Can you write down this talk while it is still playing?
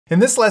In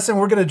this lesson,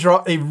 we're gonna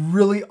draw a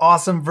really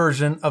awesome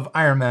version of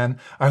Iron Man.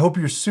 I hope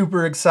you're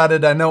super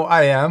excited. I know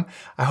I am.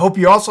 I hope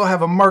you also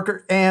have a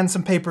marker and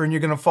some paper and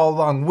you're gonna follow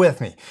along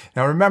with me.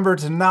 Now remember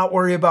to not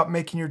worry about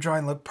making your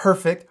drawing look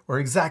perfect or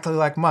exactly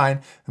like mine.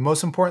 The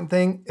most important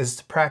thing is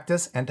to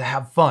practice and to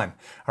have fun.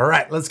 All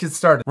right, let's get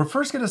started. We're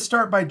first gonna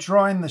start by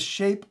drawing the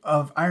shape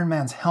of Iron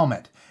Man's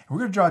helmet. We're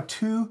gonna draw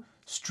two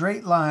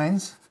straight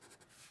lines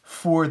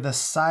for the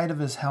side of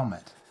his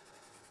helmet.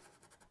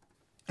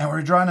 And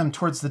we're drawing them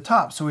towards the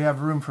top so we have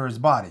room for his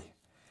body.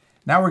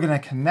 Now we're going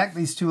to connect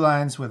these two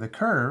lines with a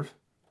curve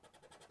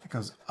that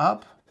goes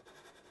up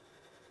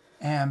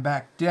and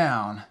back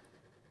down.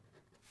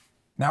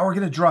 Now we're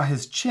going to draw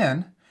his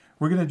chin.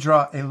 We're going to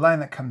draw a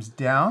line that comes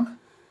down,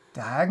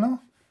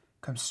 diagonal,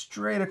 comes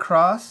straight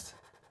across,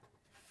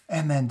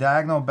 and then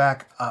diagonal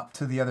back up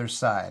to the other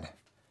side.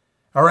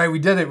 All right, we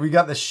did it. We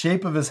got the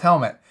shape of his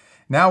helmet.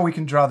 Now we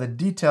can draw the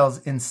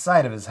details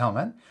inside of his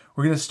helmet.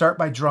 We're going to start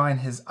by drawing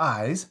his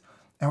eyes.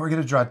 And we're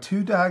going to draw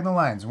two diagonal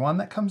lines, one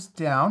that comes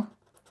down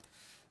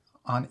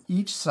on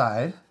each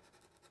side.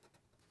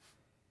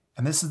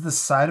 And this is the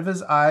side of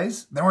his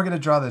eyes. Then we're going to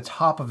draw the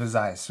top of his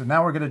eyes. So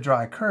now we're going to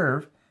draw a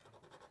curve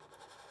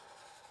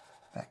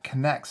that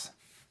connects.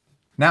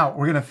 Now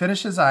we're going to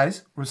finish his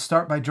eyes. We'll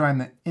start by drawing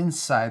the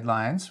inside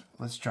lines.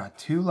 Let's draw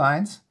two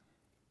lines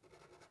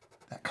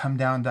that come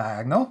down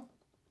diagonal.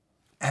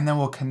 And then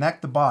we'll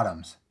connect the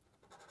bottoms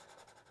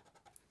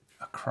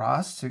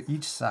across to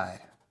each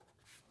side.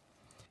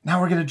 Now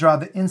we're going to draw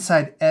the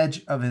inside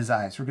edge of his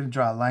eyes. We're going to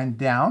draw a line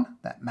down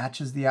that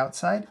matches the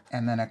outside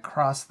and then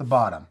across the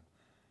bottom.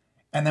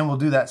 And then we'll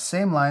do that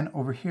same line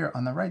over here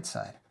on the right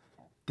side.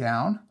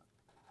 Down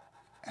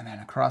and then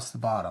across the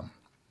bottom.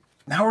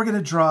 Now we're going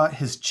to draw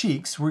his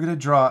cheeks. We're going to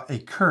draw a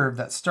curve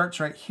that starts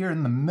right here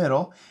in the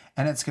middle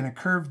and it's going to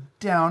curve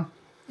down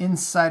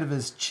inside of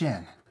his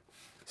chin.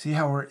 See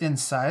how we're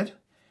inside?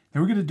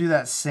 Then we're going to do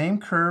that same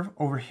curve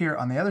over here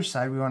on the other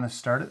side. We want to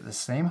start at the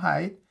same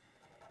height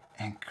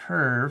and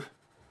curve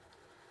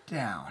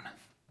down.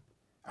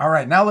 All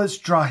right, now let's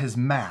draw his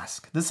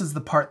mask. This is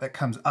the part that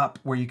comes up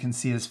where you can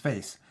see his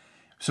face.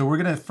 So we're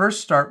gonna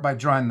first start by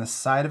drawing the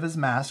side of his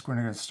mask. We're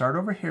gonna start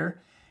over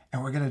here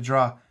and we're gonna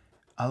draw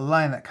a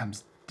line that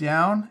comes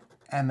down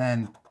and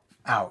then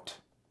out.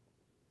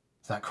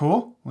 Is that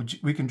cool?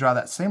 We can draw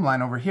that same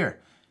line over here.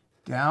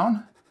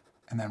 Down,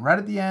 and then right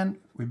at the end,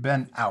 we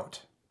bend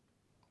out.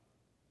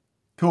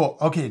 Cool,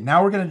 okay,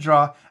 now we're gonna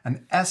draw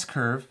an S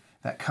curve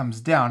that comes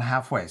down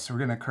halfway. So we're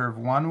going to curve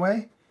one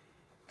way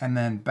and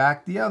then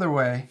back the other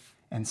way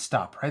and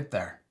stop right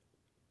there.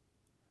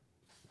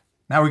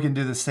 Now we can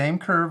do the same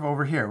curve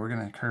over here. We're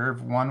going to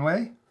curve one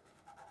way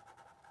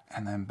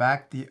and then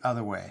back the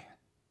other way.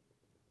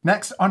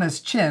 Next, on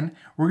his chin,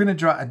 we're going to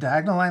draw a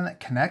diagonal line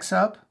that connects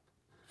up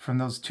from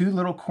those two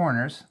little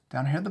corners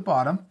down here at the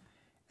bottom,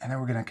 and then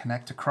we're going to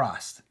connect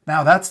across.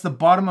 Now that's the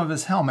bottom of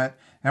his helmet.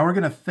 Now we're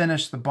going to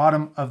finish the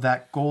bottom of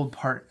that gold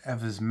part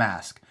of his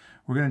mask.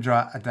 We're going to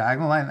draw a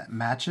diagonal line that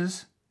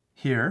matches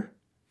here.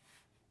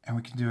 And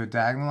we can do a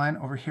diagonal line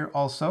over here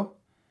also.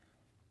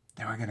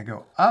 Then we're going to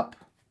go up,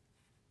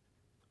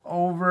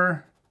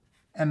 over,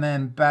 and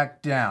then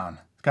back down.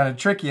 It's kind of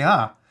tricky,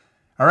 huh?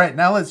 All right,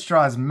 now let's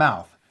draw his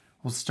mouth.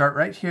 We'll start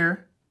right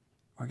here.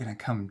 We're going to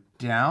come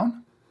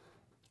down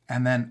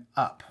and then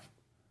up.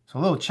 So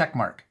a little check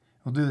mark.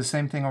 We'll do the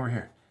same thing over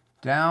here.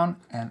 Down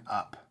and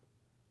up.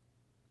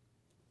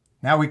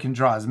 Now we can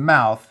draw his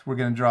mouth. We're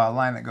going to draw a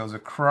line that goes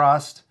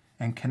across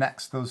and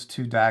connects those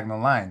two diagonal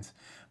lines.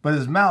 But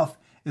his mouth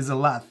is a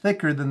lot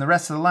thicker than the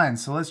rest of the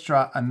lines. So let's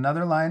draw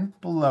another line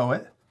below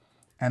it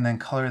and then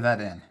color that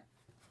in.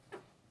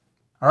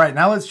 All right,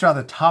 now let's draw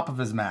the top of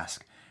his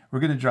mask. We're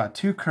going to draw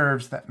two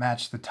curves that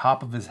match the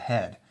top of his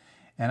head.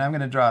 And I'm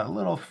going to draw it a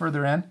little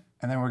further in,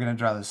 and then we're going to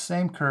draw the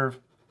same curve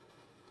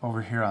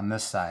over here on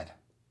this side.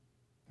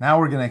 Now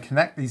we're going to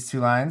connect these two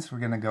lines. We're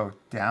going to go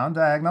down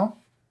diagonal,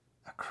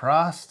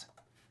 across,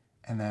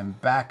 and then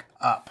back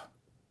up.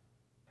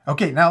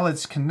 Okay, now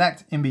let's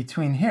connect in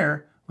between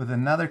here with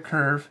another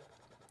curve,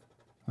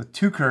 with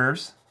two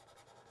curves,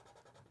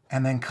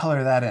 and then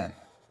color that in,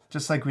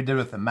 just like we did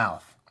with the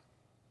mouth.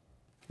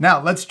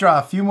 Now let's draw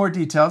a few more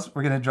details.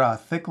 We're going to draw a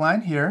thick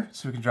line here,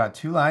 so we can draw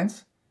two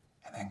lines,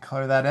 and then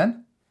color that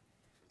in,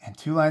 and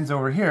two lines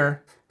over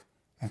here,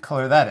 and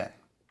color that in.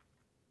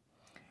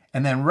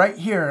 And then right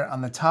here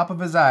on the top of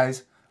his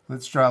eyes,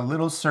 let's draw a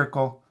little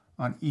circle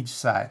on each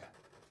side.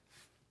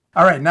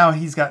 All right, now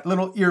he's got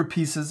little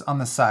earpieces on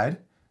the side.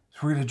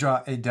 So we're going to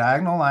draw a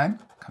diagonal line,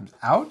 comes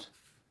out,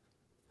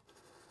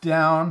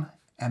 down,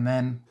 and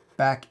then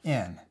back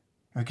in.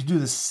 And we could do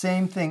the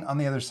same thing on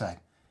the other side.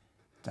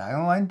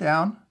 Diagonal line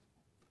down,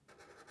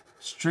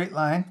 straight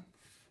line,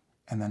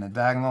 and then a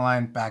diagonal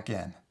line back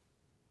in.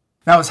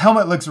 Now his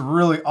helmet looks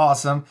really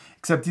awesome,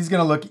 except he's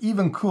going to look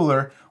even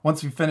cooler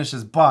once we finish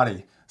his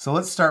body. So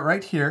let's start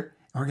right here.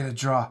 And we're going to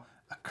draw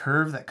a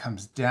curve that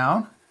comes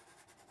down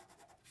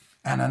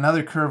and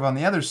another curve on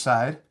the other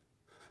side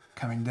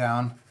coming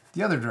down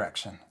the other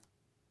direction.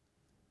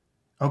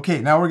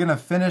 Okay, now we're gonna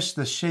finish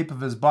the shape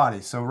of his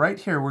body. So right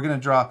here, we're gonna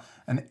draw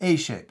an A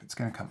shape. It's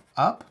gonna come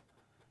up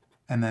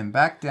and then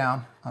back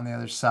down on the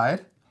other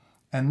side.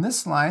 And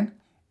this line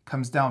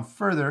comes down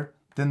further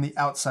than the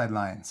outside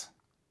lines.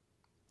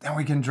 Then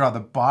we can draw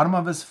the bottom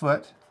of his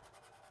foot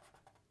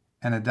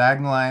and a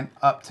diagonal line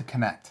up to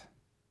connect.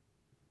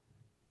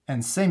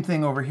 And same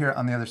thing over here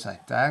on the other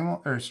side.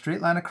 Diagonal or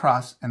straight line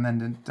across and then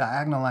the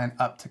diagonal line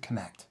up to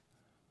connect.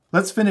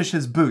 Let's finish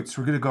his boots.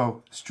 We're gonna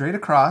go straight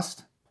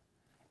across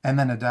and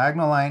then a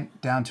diagonal line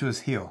down to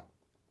his heel.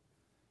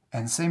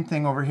 And same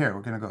thing over here.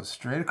 We're gonna go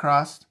straight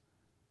across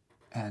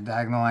and a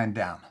diagonal line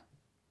down.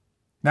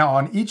 Now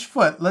on each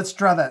foot, let's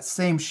draw that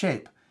same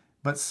shape,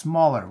 but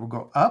smaller. We'll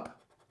go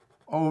up,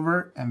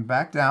 over, and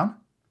back down.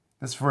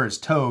 That's for his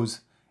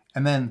toes.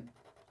 And then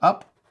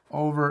up,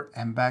 over,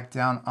 and back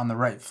down on the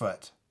right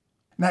foot.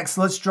 Next,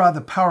 let's draw the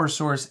power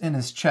source in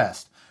his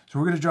chest. So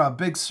we're gonna draw a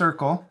big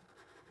circle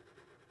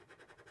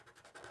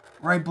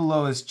right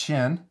below his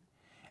chin.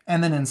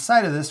 And then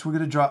inside of this, we're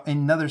gonna draw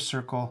another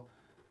circle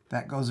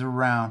that goes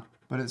around,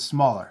 but it's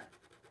smaller.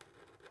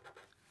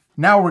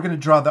 Now we're gonna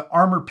draw the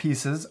armor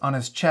pieces on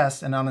his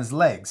chest and on his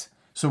legs.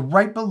 So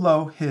right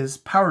below his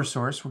power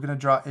source, we're gonna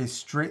draw a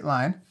straight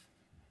line,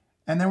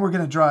 and then we're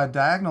gonna draw a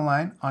diagonal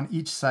line on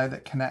each side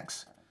that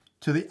connects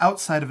to the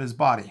outside of his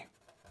body.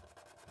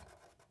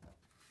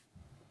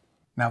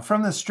 Now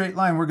from this straight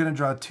line, we're gonna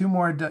draw two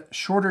more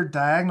shorter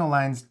diagonal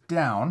lines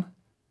down,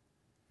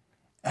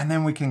 and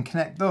then we can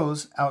connect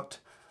those out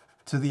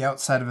to the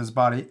outside of his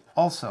body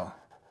also.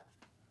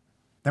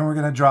 Then we're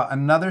gonna draw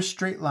another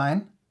straight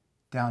line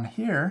down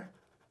here,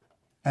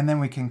 and then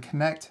we can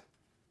connect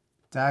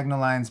diagonal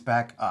lines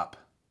back up.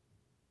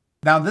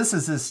 Now this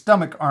is his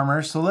stomach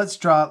armor, so let's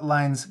draw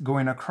lines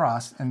going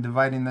across and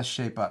dividing this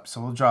shape up.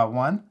 So we'll draw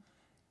one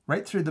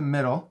right through the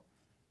middle,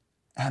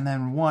 and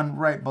then one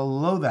right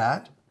below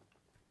that.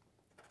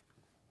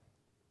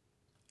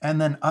 And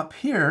then up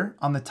here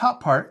on the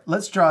top part,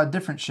 let's draw a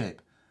different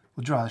shape.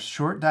 We'll draw a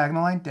short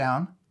diagonal line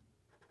down,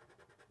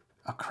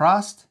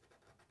 across,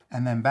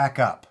 and then back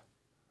up.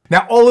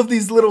 Now all of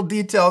these little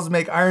details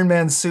make Iron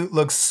Man's suit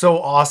look so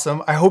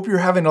awesome. I hope you're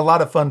having a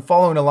lot of fun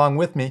following along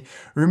with me.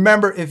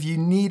 Remember, if you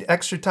need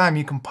extra time,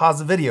 you can pause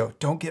the video.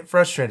 Don't get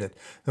frustrated.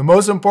 The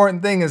most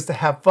important thing is to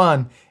have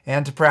fun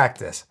and to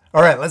practice.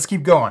 All right, let's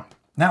keep going.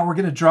 Now we're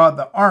gonna draw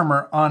the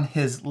armor on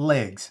his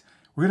legs.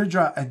 We're gonna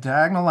draw a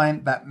diagonal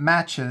line that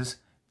matches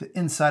the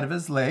inside of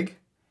his leg,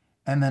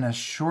 and then a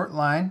short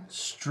line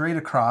straight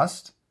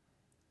across.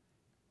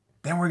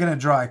 Then we're gonna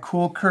draw a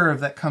cool curve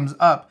that comes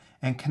up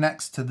and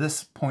connects to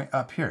this point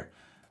up here.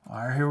 All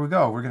right, here we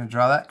go. We're gonna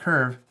draw that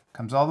curve,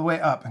 comes all the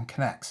way up and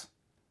connects.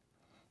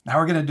 Now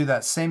we're gonna do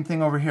that same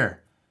thing over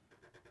here.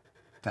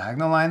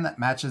 Diagonal line that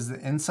matches the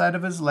inside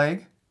of his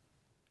leg,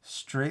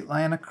 straight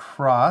line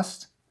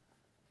across,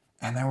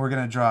 and then we're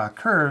gonna draw a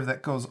curve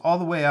that goes all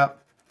the way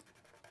up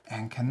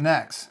and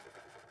connects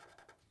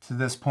to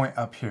this point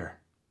up here.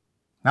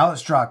 Now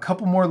let's draw a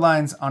couple more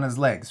lines on his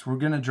legs. We're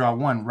gonna draw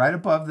one right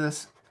above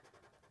this,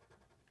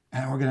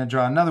 and we're gonna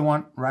draw another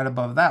one right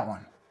above that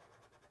one.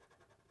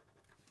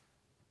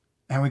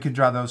 And we could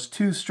draw those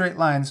two straight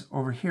lines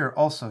over here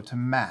also to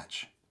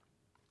match.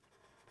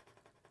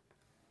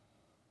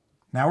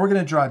 Now we're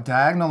gonna draw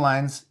diagonal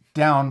lines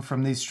down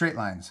from these straight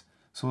lines.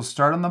 So we'll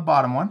start on the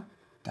bottom one,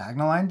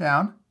 diagonal line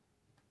down,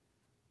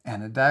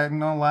 and a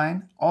diagonal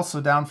line also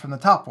down from the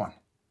top one.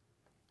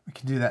 We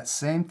can do that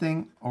same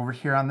thing over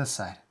here on this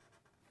side.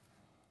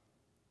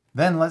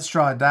 Then let's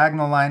draw a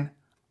diagonal line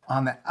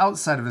on the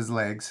outside of his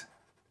legs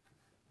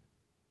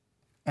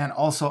and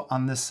also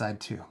on this side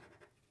too.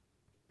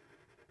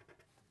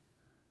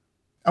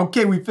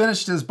 Okay, we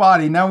finished his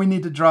body. Now we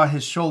need to draw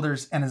his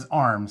shoulders and his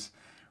arms.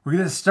 We're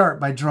going to start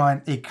by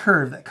drawing a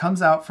curve that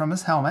comes out from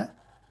his helmet.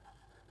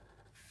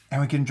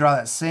 And we can draw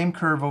that same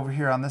curve over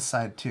here on this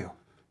side too.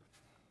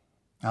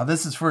 Now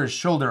this is for his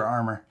shoulder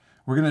armor.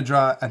 We're going to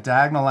draw a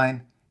diagonal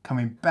line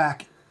coming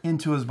back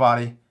into his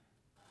body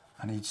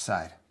on each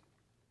side.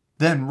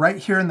 Then right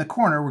here in the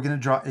corner, we're going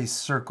to draw a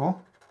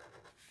circle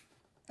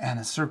and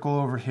a circle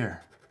over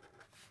here.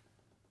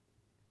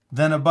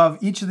 Then above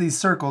each of these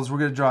circles, we're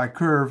going to draw a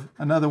curve,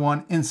 another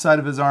one inside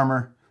of his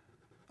armor.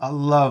 I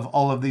love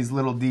all of these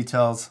little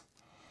details.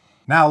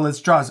 Now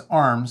let's draw his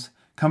arms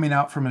coming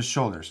out from his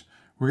shoulders.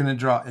 We're going to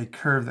draw a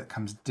curve that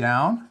comes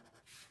down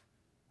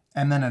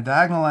and then a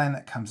diagonal line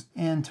that comes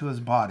into his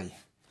body.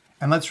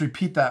 And let's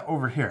repeat that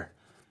over here.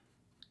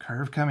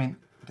 Curve coming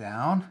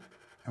down,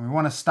 and we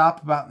want to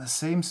stop about in the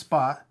same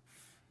spot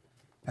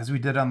as we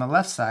did on the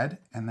left side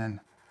and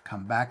then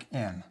come back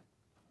in.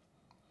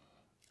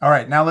 All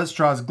right, now let's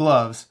draw his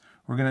gloves.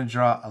 We're going to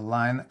draw a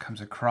line that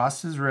comes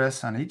across his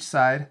wrists on each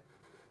side.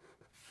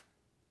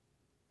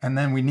 And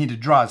then we need to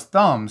draw his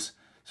thumbs.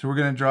 So we're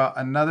going to draw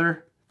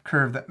another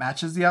curve that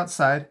matches the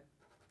outside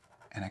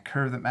and a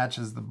curve that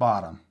matches the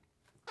bottom.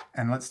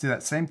 And let's do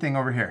that same thing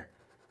over here.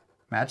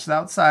 Match the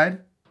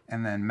outside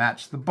and then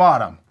match the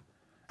bottom.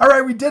 All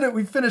right, we did it.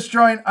 We finished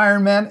drawing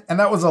Iron Man, and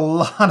that was a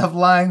lot of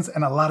lines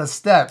and a lot of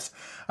steps.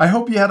 I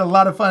hope you had a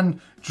lot of fun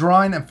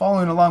drawing and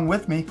following along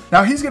with me.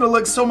 Now he's gonna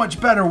look so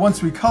much better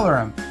once we color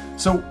him.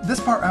 So this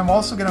part I'm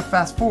also gonna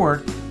fast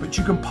forward, but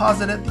you can pause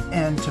it at the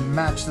end to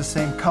match the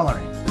same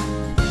coloring.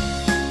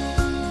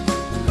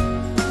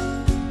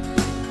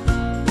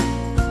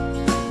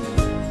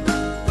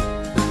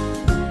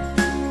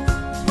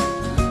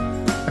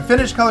 I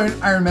finished coloring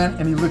Iron Man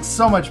and he looks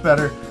so much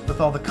better with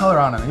all the color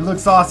on him. He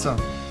looks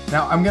awesome.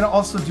 Now I'm gonna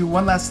also do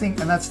one last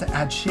thing, and that's to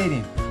add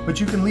shading,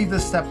 but you can leave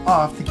this step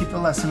off to keep the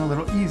lesson a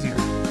little easier.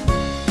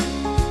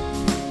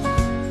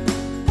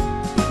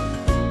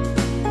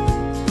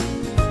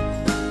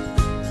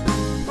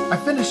 I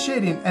finished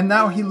shading and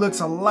now he looks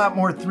a lot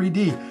more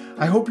 3D.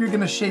 I hope you're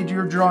gonna shade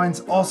your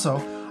drawings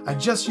also. I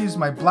just used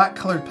my black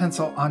colored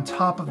pencil on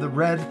top of the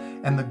red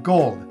and the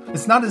gold.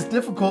 It's not as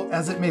difficult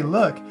as it may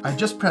look. I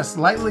just pressed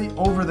lightly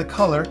over the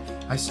color.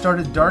 I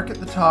started dark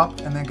at the top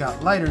and then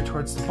got lighter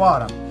towards the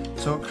bottom.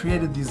 So it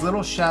created these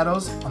little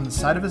shadows on the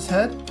side of his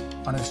head,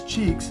 on his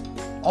cheeks,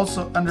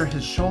 also under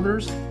his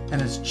shoulders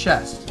and his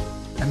chest.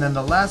 And then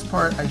the last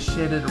part I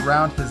shaded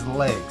around his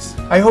legs.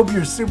 I hope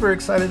you're super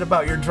excited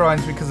about your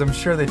drawings because I'm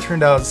sure they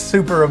turned out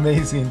super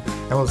amazing.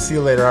 And we'll see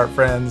you later, art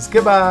friends.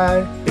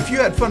 Goodbye. If you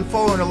had fun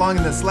following along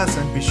in this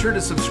lesson, be sure to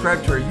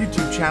subscribe to our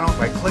YouTube channel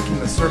by clicking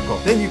the circle.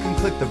 Then you can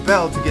click the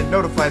bell to get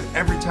notified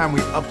every time we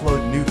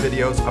upload new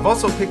videos. I've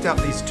also picked out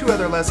these 2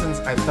 other lessons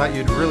I thought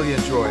you'd really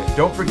enjoy.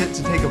 Don't forget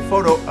to take a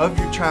photo of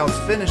your child's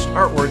finished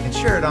artwork and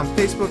share it on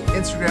Facebook,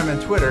 Instagram, and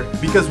Twitter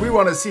because we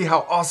want to see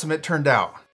how awesome it turned out.